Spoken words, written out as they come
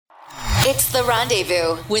It's The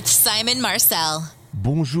Rendezvous with Simon Marcel.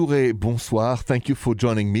 Bonjour et bonsoir. Thank you for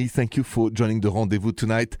joining me. Thank you for joining the rendezvous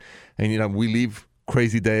tonight. And we live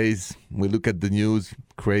crazy days. We look at the news,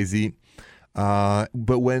 crazy. But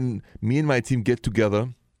when me and my team get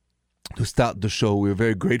together to start the show, we're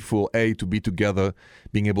very grateful, to be together,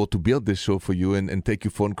 being able to build this show for you and take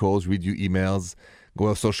your phone calls, read your emails, go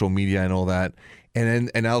on social media and all that.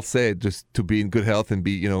 And I'll say it, just to be in good health and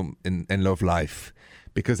be, and love life.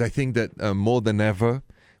 Because I think that more than ever,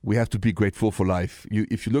 we have to be grateful for life.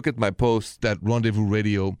 If you look at my post at Rendezvous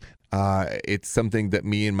Radio, it's something that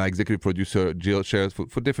me and my executive producer, Jill, shares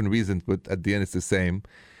for different reasons, but at the end it's the same.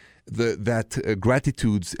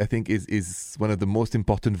 Gratitude, I think, is one of the most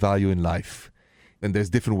important value in life. And there's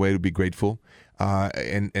different ways to be grateful.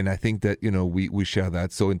 And I think that, we share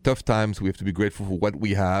that. So in tough times, we have to be grateful for what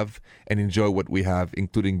we have and enjoy what we have,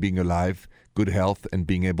 including being alive, good health, and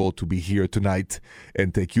being able to be here tonight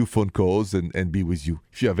and take your phone calls and be with you.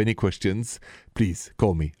 If you have any questions, please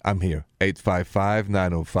call me. I'm here,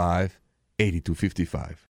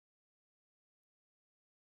 855-905-8255.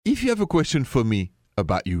 If you have a question for me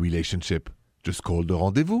about your relationship, just call the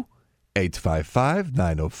rendezvous,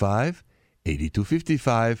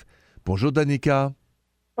 855-905-8255. Bonjour, Danica.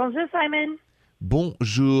 Bonjour, Simon.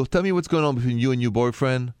 Bonjour. Tell me what's going on between you and your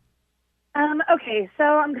boyfriend. Okay, so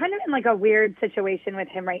I'm kind of in like a weird situation with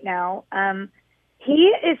him right now.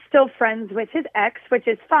 He is still friends with his ex, which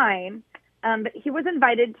is fine. But he was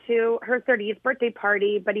invited to her 30th birthday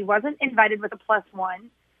party, but he wasn't invited with a plus one.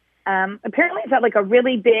 Apparently it's at like a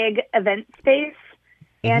really big event space.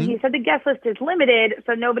 And he said the guest list is limited,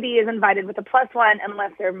 so nobody is invited with a plus one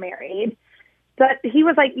unless they're married. But he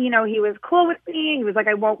was like, he was cool with me. He was like,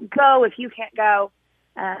 I won't go if you can't go.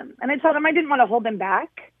 And I told him I didn't want to hold him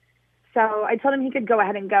back. So I told him he could go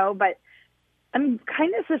ahead and go. But I'm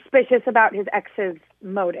kind of suspicious about his ex's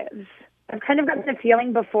motives. I've kind of gotten a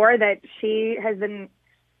feeling before that she has been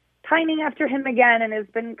pining after him again and has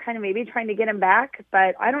been kind of maybe trying to get him back.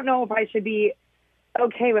 But I don't know if I should be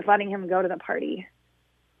okay with letting him go to the party.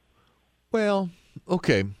 Well,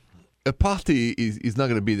 okay. A party is not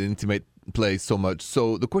going to be the intimate place so much.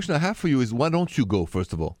 So the question I have for you is, why don't you go,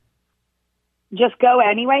 first of all? Just go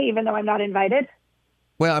anyway, even though I'm not invited?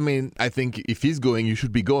 Well, I mean, I think if he's going, you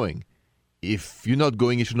should be going. If you're not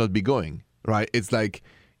going, you should not be going, right? It's like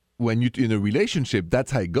when you're in a relationship,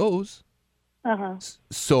 that's how it goes. Uh-huh.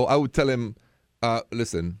 So I would tell him,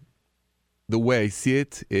 listen, the way I see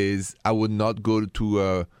it is I would not go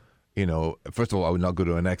to first of all, I would not go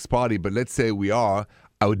to an ex party, but let's say we are,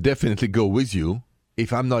 I would definitely go with you.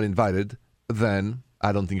 If I'm not invited, then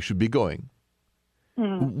I don't think you should be going.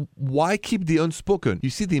 Why keep the unspoken? You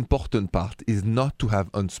see, the important part is not to have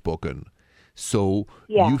unspoken. So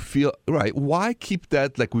you feel, right, why keep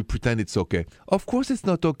that like we pretend it's okay? Of course it's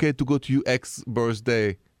not okay to go to your ex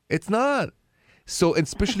birthday. It's not. So, and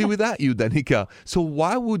especially without you, Danica. So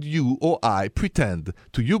why would you or I pretend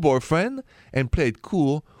to your boyfriend and play it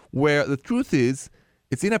cool where the truth is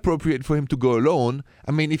it's inappropriate for him to go alone?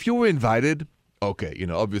 I mean, if you were invited, okay,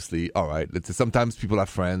 obviously, all right, let's say sometimes people are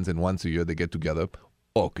friends and once a year they get together.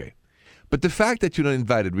 Okay. But the fact that you're not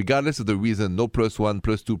invited, regardless of the reason, no plus one,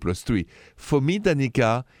 plus two, plus three, for me,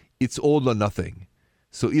 Danica, it's all or nothing.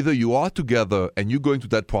 So either you are together and you're going to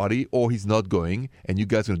that party, or he's not going and you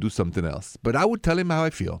guys are going to do something else. But I would tell him how I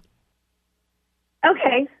feel.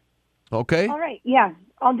 Okay. Okay? All right. Yeah.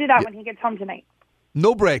 I'll do that when he gets home tonight.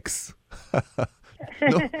 No breaks.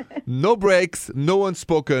 No breaks, no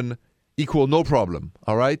unspoken, equal no problem.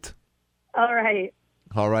 All right? All right.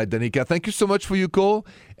 All right, Danica. Thank you so much for your call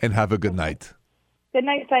and have a good night. Good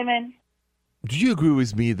night, Simon. Do you agree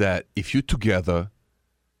with me that if you're together,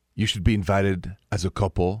 you should be invited as a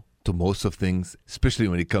couple to most of things, especially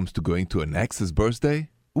when it comes to going to an ex's birthday?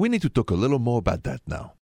 We need to talk a little more about that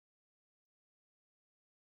now.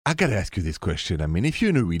 I got to ask you this question. I mean, if you're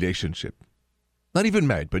in a relationship, not even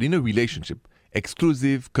married, but in a relationship,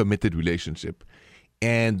 exclusive, committed relationship,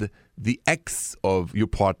 and the ex of your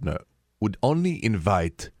partner would only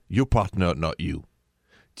invite your partner, not you,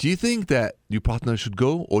 do you think that your partner should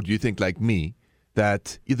go? Or do you think, like me,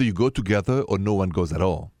 that either you go together or no one goes at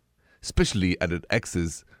all? Especially at an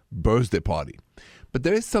ex's birthday party. But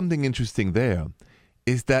there is something interesting there,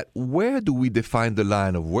 is that where do we define the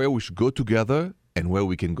line of where we should go together and where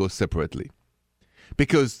we can go separately?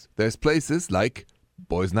 Because there's places like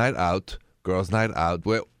boys' night out, girls' night out,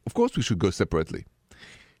 where of course we should go separately.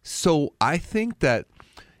 So I think that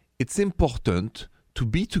it's important to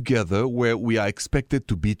be together where we are expected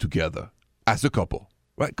to be together as a couple.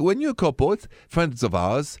 Right? When you're a couple, friends of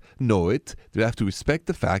ours know it. They have to respect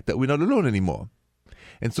the fact that we're not alone anymore.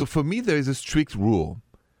 And so for me, there is a strict rule.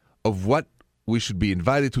 of what we should be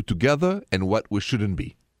invited to together and what we shouldn't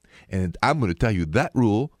be. And I'm going to tell you that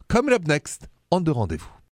rule coming up next on The Rendezvous.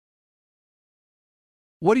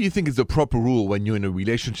 What do you think is the proper rule when you're in a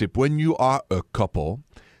relationship, when you are a couple,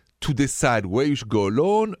 to decide where you should go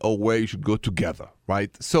alone or where you should go together,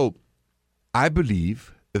 right? So I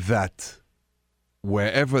believe that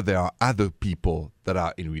wherever there are other people that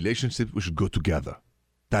are in relationships, we should go together.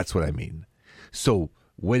 That's what I mean. So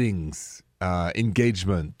weddings,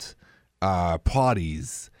 engagement,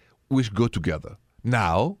 parties, we should go together.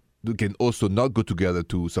 Now, we can also not go together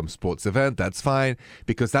to some sports event. That's fine,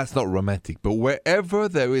 because that's not romantic. But wherever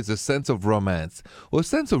there is a sense of romance or a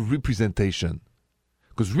sense of representation,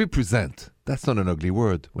 because represent, that's not an ugly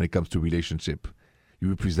word when it comes to relationship. You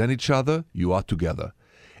represent each other, you are together.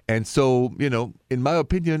 And so, in my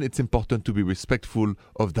opinion, it's important to be respectful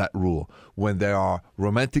of that rule. When there are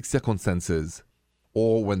romantic circumstances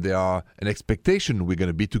or when there are an expectation we're going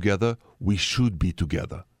to be together, we should be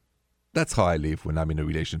together. That's how I live when I'm in a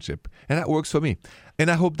relationship. And that works for me.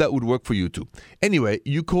 And I hope that would work for you too. Anyway,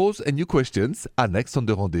 your calls and your questions are next on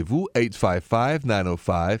The Rendezvous,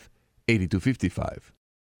 855-905-8255.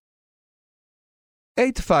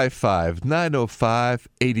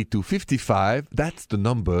 855-905-8255. That's the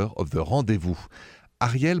number of The Rendezvous.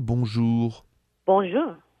 Ariel, bonjour.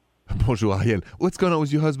 Bonjour. Bonjour, Ariel. What's going on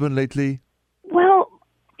with your husband lately? Well,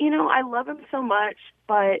 I love him so much,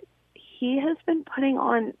 but he has been putting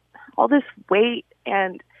on all this weight,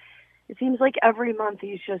 and it seems like every month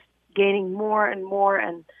he's just gaining more and more.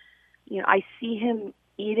 And, I see him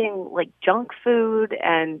eating like junk food,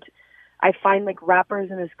 and I find like wrappers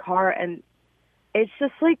in his car, and it's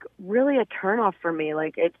just like really a turnoff for me.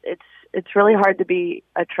 Like it's really hard to be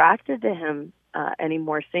attracted to him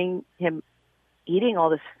anymore. Seeing him eating all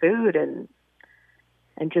this food and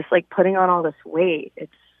just like putting on all this weight,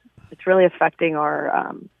 it's really affecting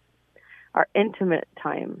our intimate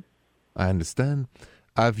time. I understand.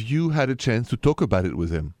 Have you had a chance to talk about it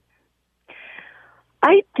with him?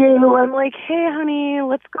 I do. I'm like, hey, honey,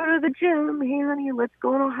 let's go to the gym. Hey, honey, let's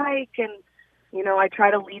go on a hike. And, I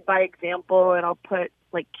try to lead by example, and I'll put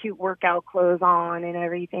like cute workout clothes on and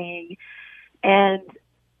everything. And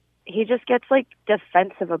he just gets like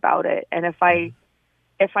defensive about it. And if I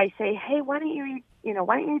say, hey, why don't you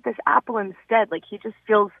eat this apple instead? Like, he just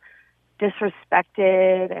feels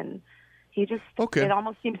disrespected, and he just, It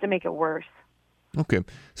almost seems to make it worse. Okay.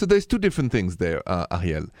 So there's two different things there,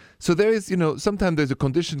 Ariel. So there is, sometimes there's a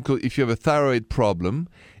condition called, if you have a thyroid problem,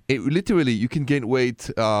 literally you can gain weight,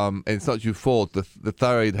 and it's not your fault. The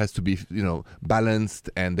thyroid has to be, balanced,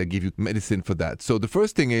 and they give you medicine for that. So the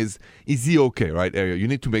first thing is he okay, right, Ariel? You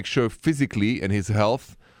need to make sure physically and his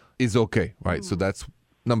health is okay, right? So that's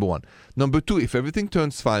number one. Number two, if everything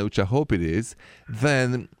turns fine, which I hope it is,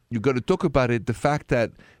 then you got to talk about it, the fact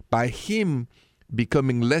that by him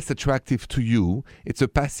becoming less attractive to you, it's a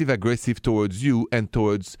passive-aggressive towards you and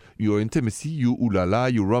towards your intimacy, you ooh-la-la,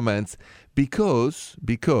 your romance, because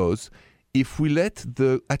if we let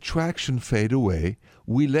the attraction fade away,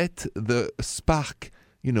 we let the spark,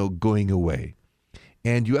 going away.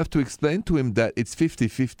 And you have to explain to him that it's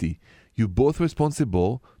 50-50. You're both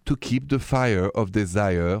responsible to keep the fire of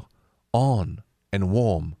desire on and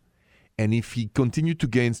warm. And if he continues to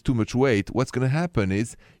gain too much weight, what's going to happen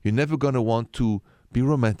is you're never going to want to be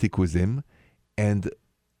romantic with him. And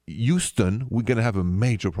Houston, we're going to have a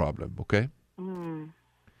major problem, okay?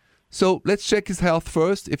 So let's check his health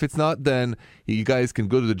first. If it's not, then you guys can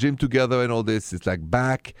go to the gym together and all this. It's like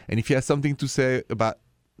back. And if he has something to say about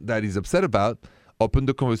that he's upset about, open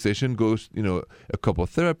the conversation, go, a couple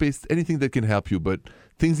of therapists, anything that can help you. But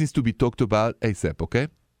things needs to be talked about ASAP, okay?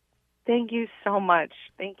 Thank you so much.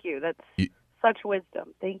 Thank you. That's such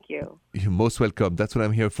wisdom. Thank you. You're most welcome. That's what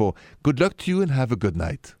I'm here for. Good luck to you and have a good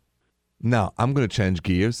night. Now, I'm going to change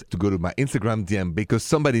gears to go to my Instagram DM because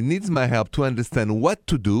somebody needs my help to understand what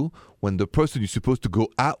to do when the person you're supposed to go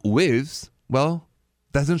out with,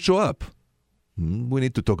 doesn't show up. We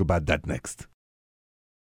need to talk about that next.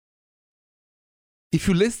 If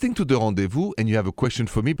you're listening to The Rendezvous and you have a question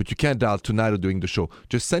for me, but you can't dial tonight or during the show,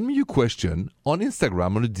 just send me your question on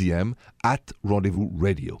Instagram on a DM at Rendezvous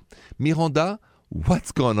Radio. Miranda,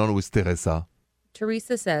 what's going on with Teresa?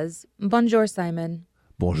 Teresa says, Bonjour, Simon.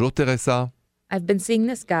 Bonjour, Teresa. I've been seeing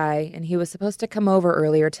this guy, and he was supposed to come over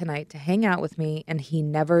earlier tonight to hang out with me, and he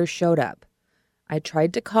never showed up. I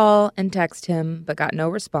tried to call and text him, but got no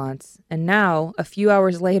response. And now, a few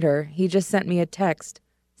hours later, he just sent me a text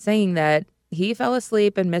saying that he fell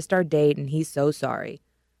asleep and missed our date, and he's so sorry.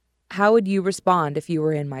 How would you respond if you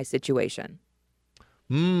were in my situation?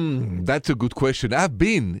 That's a good question. I've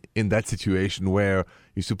been in that situation where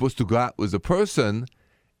you're supposed to go out with a person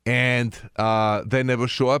and they never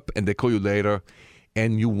show up and they call you later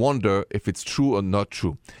and you wonder if it's true or not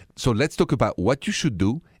true. So let's talk about what you should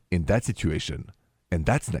do in that situation. And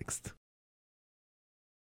that's next.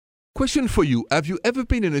 Question for you. Have you ever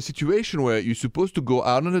been in a situation where you're supposed to go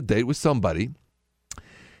out on a date with somebody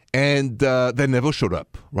and they never showed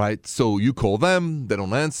up, right? So you call them, they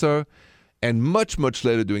don't answer, and much, much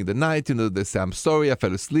later during the night, they say, I'm sorry, I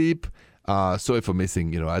fell asleep, sorry for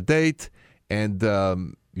missing, a date, and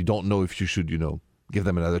you don't know if you should, give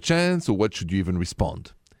them another chance or what should you even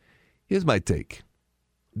respond. Here's my take.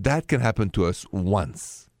 That can happen to us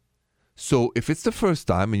once. So if it's the first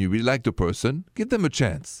time and you really like the person, give them a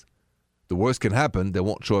chance. The worst can happen, they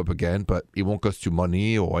won't show up again, but it won't cost you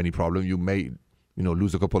money or any problem. You may,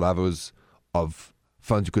 lose a couple hours of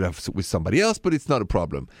fun you could have with somebody else, but it's not a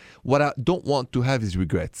problem. What I don't want to have is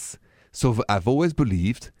regrets. So I've always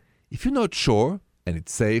believed, if you're not sure and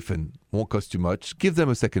it's safe and won't cost you much, give them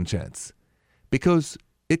a second chance. Because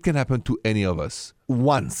it can happen to any of us.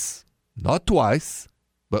 Once. Not twice,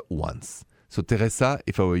 but once. So Teresa,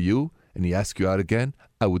 if I were you and he asked you out again,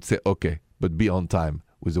 I would say, okay, but be on time.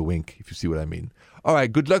 With a wink, if you see what I mean. All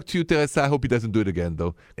right, good luck to you, Teresa. I hope he doesn't do it again,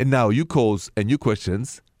 though. And now, your calls and your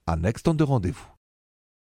questions are next on the rendezvous.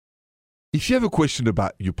 If you have a question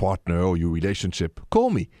about your partner or your relationship,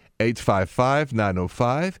 call me,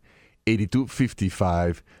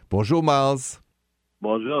 855-905-8255. Bonjour, Miles.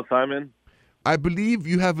 Bonjour, Simon. I believe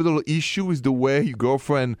you have a little issue with the way your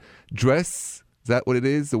girlfriend dress. Is that what it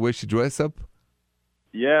is, the way she dress up?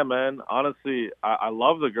 Yeah, man. Honestly, I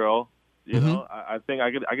love the girl. You know, I think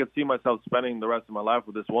I could see myself spending the rest of my life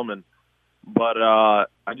with this woman. But I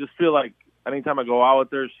just feel like anytime I go out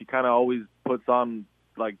with her, she kind of always puts on,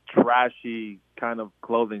 like, trashy kind of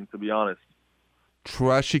clothing, to be honest.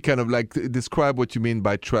 Trashy kind of, like, describe what you mean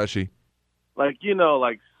by trashy. Like,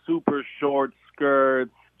 like super short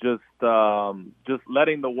skirts, just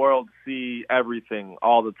letting the world see everything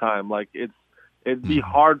all the time. Like, it'd be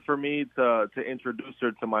hard for me to introduce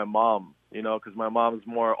her to my mom. Because my mom's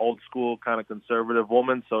more old school, kind of conservative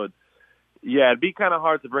woman. So, it'd be kind of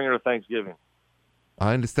hard to bring her to Thanksgiving.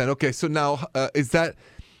 I understand. Okay, so now is that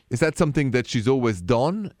something that she's always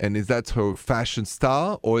done, and is that her fashion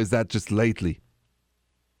style, or is that just lately?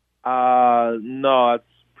 No, it's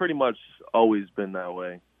pretty much always been that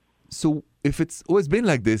way. So, if it's always been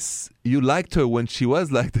like this, you liked her when she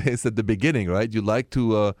was like this at the beginning, right? You liked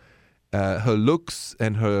her looks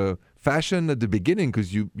and her fashion at the beginning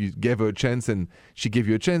because you gave her a chance and she gave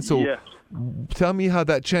you a chance. So tell me how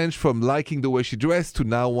that changed from liking the way she dressed to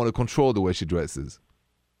now want to control the way she dresses.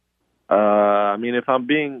 I mean, if I'm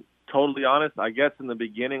being totally honest, I guess in the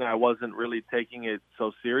beginning I wasn't really taking it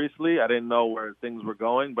so seriously. I didn't know where things were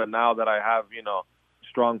going. But now that I have,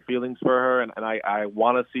 strong feelings for her and I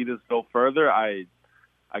want to see this go further, I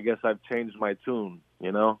guess I've changed my tune,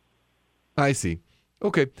 I see.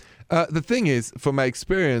 Okay. The thing is, from my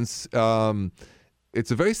experience, it's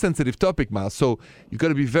a very sensitive topic, Miles. So you got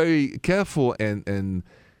to be very careful and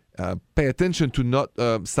pay attention to not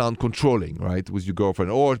sound controlling, right, with your girlfriend.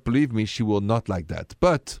 Or believe me, she will not like that.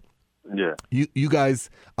 But you guys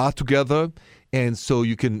are together, and so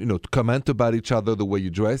you can comment about each other, the way you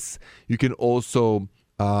dress. You can also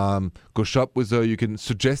go shop with her. You can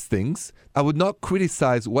suggest things. I would not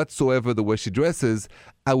criticize whatsoever the way she dresses.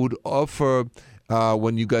 I would offer.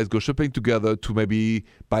 When you guys go shopping together to maybe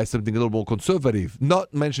buy something a little more conservative.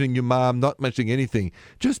 Not mentioning your mom, not mentioning anything.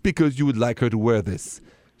 Just because you would like her to wear this.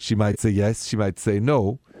 She might say yes, she might say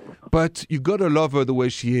no. But you got to love her the way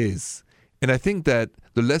she is. And I think that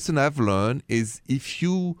the lesson I've learned is if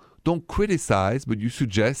you don't criticize, but you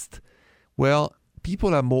suggest, well,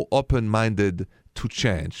 people are more open-minded to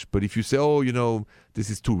change. But if you say, this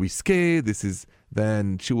is too risque,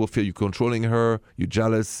 then she will feel you're controlling her, you're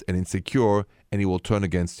jealous and insecure, and he will turn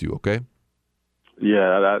against you, okay?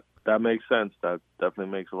 Yeah, that makes sense. That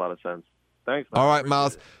definitely makes a lot of sense. Thanks, man. All right,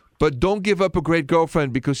 Miles. But don't give up a great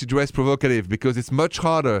girlfriend because she dressed provocative, because it's much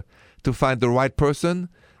harder to find the right person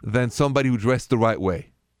than somebody who dressed the right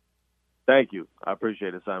way. Thank you. I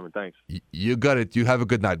appreciate it, Simon. Thanks. You got it. You have a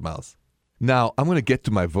good night, Miles. Now, I'm going to get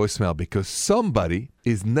to my voicemail because somebody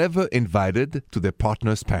is never invited to their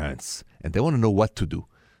partner's parents, and they want to know what to do.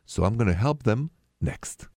 So I'm going to help them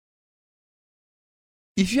next.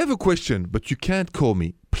 If you have a question, but you can't call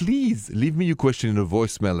me, please leave me your question in a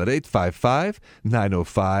voicemail at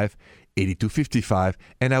 855-905-8255,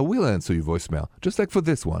 and I will answer your voicemail, just like for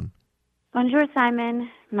this one. Bonjour, Simon.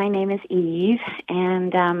 My name is Eve,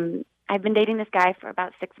 and I've been dating this guy for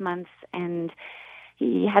about 6 months, and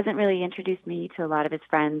he hasn't really introduced me to a lot of his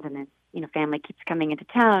friends, and his family keeps coming into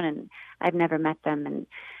town, and I've never met them. And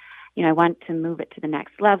I want to move it to the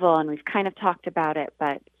next level, and we've kind of talked about it,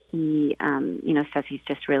 but he, says he's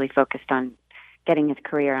just really focused on getting his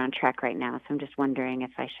career on track right now. So I'm just wondering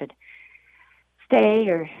if I should stay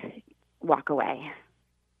or walk away.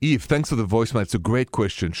 Eve, thanks for the voicemail. It's a great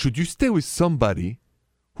question. Should you stay with somebody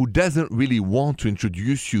who doesn't really want to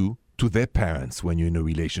introduce you to their parents when you're in a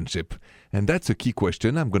relationship? And that's a key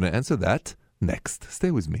question. I'm going to answer that next. Stay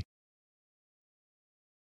with me.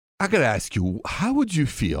 I got to ask you, how would you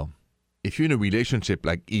feel if you're in a relationship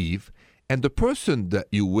like Eve and the person that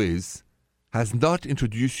you're with has not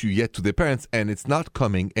introduced you yet to their parents, and it's not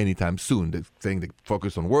coming anytime soon? They're saying they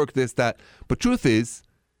focus on work, this, that. But truth is,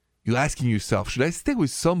 you're asking yourself, should I stay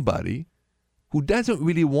with somebody who doesn't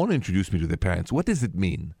really want to introduce me to their parents? What does it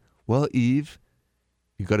mean? Well, Eve,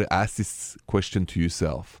 you got to ask this question to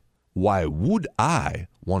yourself. Why would I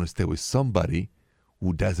want to stay with somebody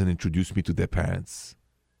who doesn't introduce me to their parents?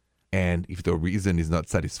 And if the reason is not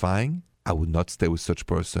satisfying, I would not stay with such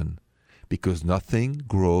person. Because nothing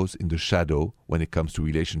grows in the shadow when it comes to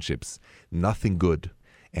relationships. Nothing good.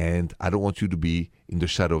 And I don't want you to be in the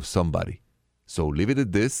shadow of somebody. So leave it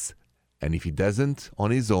at this. And if he doesn't,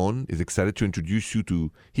 on his own, is excited to introduce you to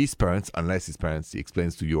his parents, unless his parents, he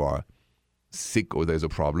explains to you, are sick or there's a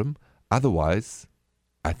problem. Otherwise,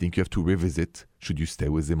 I think you have to revisit should you stay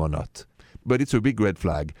with him or not. But it's a big red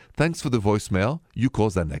flag. Thanks for the voicemail. You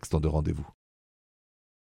calls are next on the rendezvous.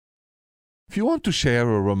 If you want to share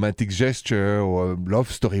a romantic gesture or a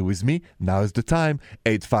love story with me, now is the time.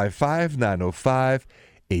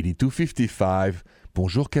 855-905-8255.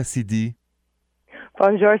 Bonjour, Cassidy.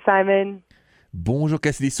 Bonjour, Simon. Bonjour,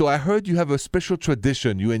 Cassidy. So I heard you have a special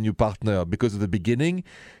tradition, you and your partner, because of the beginning,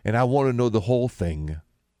 and I want to know the whole thing.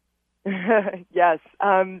 Yes.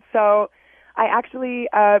 So I actually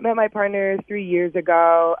met my partner 3 years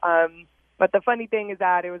ago, but the funny thing is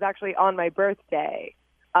that it was actually on my birthday.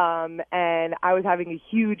 And I was having a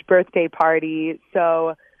huge birthday party.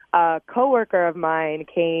 So a coworker of mine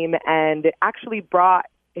came and actually brought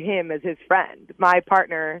him as his friend. My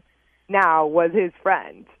partner now was his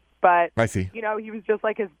friend. But, I see. He was just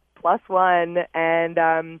like his plus one.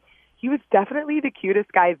 And he was definitely the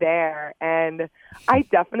cutest guy there. And I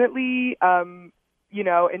definitely,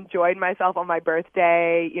 enjoyed myself on my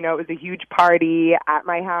birthday. It was a huge party at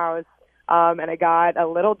my house. And I got a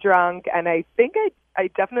little drunk, and I think I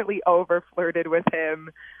definitely over-flirted with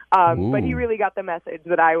him. But he really got the message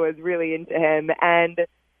that I was really into him. And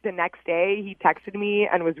the next day, he texted me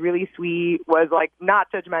and was really sweet, was, not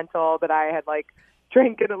judgmental that I had,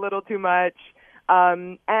 drinking a little too much.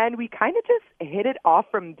 And we kind of just hit it off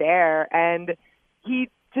from there. And he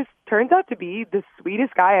just turns out to be the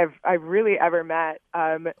sweetest guy I've really ever met.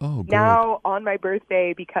 Now, on my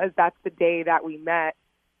birthday, because that's the day that we met,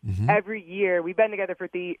 every year, we've been together for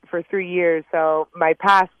 3 years, so my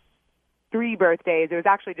past 3 birthdays, it was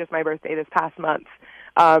actually just my birthday this past month.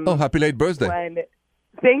 Happy late birthday.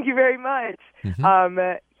 Thank you very much.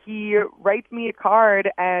 He writes me a card,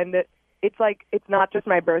 and it's not just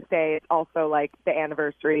my birthday, it's also the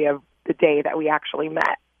anniversary of the day that we actually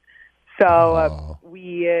met. So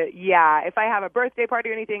if I have a birthday party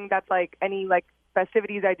or anything, that's any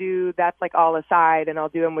festivities I do, that's all aside, and I'll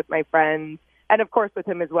do them with my friends. And, of course, with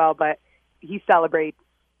him as well, but he celebrates,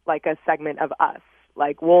 a segment of us.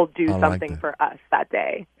 We'll do something for us that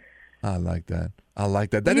day. I like that.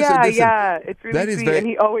 That it's really sweet, and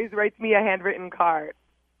he always writes me a handwritten card.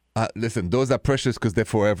 Listen, those are precious because they're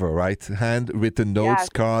forever, right? Handwritten notes,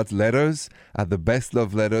 cards, letters are the best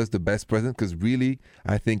love letters, the best present, because really,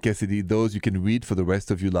 I think, Cassidy, those you can read for the rest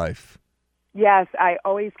of your life. Yes, I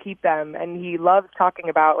always keep them, and he loves talking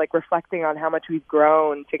about, reflecting on how much we've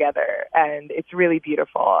grown together, and it's really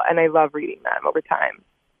beautiful, and I love reading them over time.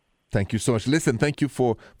 Thank you so much. Listen, thank you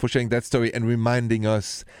for sharing that story and reminding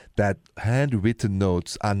us that handwritten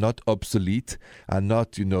notes are not obsolete, are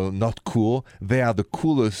not, not cool. They are the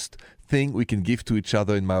coolest thing we can give to each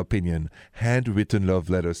other, in my opinion. Handwritten love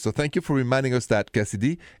letters. So thank you for reminding us that,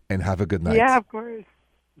 Cassidy, and have a good night. Yeah, of course.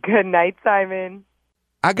 Good night, Simon.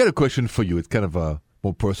 I got a question for you. It's kind of a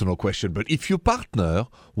more personal question, but if your partner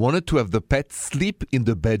wanted to have the pet sleep in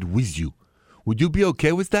the bed with you, would you be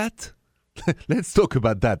okay with that? Let's talk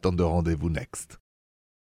about that on the rendezvous next.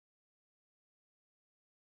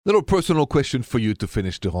 Little personal question for you to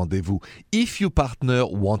finish the rendezvous. If your partner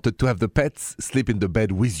wanted to have the pets sleep in the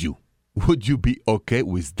bed with you, would you be okay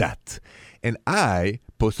with that? And I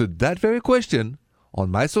posted that very question on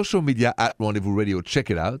my social media at Rendezvous Radio. Check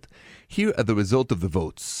it out. Here are the result of the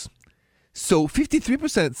votes. So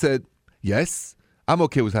 53% said, yes, I'm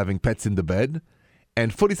okay with having pets in the bed.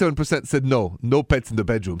 And 47% said, no pets in the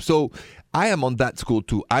bedroom. So I am on that school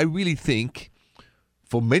too. I really think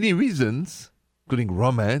for many reasons, including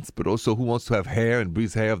romance, but also who wants to have hair and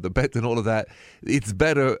breathe hair of the pet and all of that, it's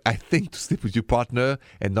better, I think, to sleep with your partner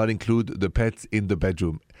and not include the pets in the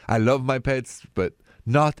bedroom. I love my pets, but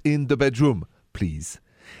not in the bedroom, please.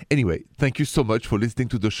 Anyway, thank you so much for listening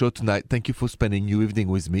to the show tonight. Thank you for spending your evening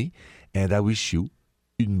with me, and I wish you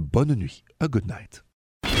une bonne nuit, a good night.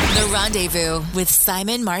 The Rendezvous with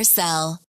Simon Marcel.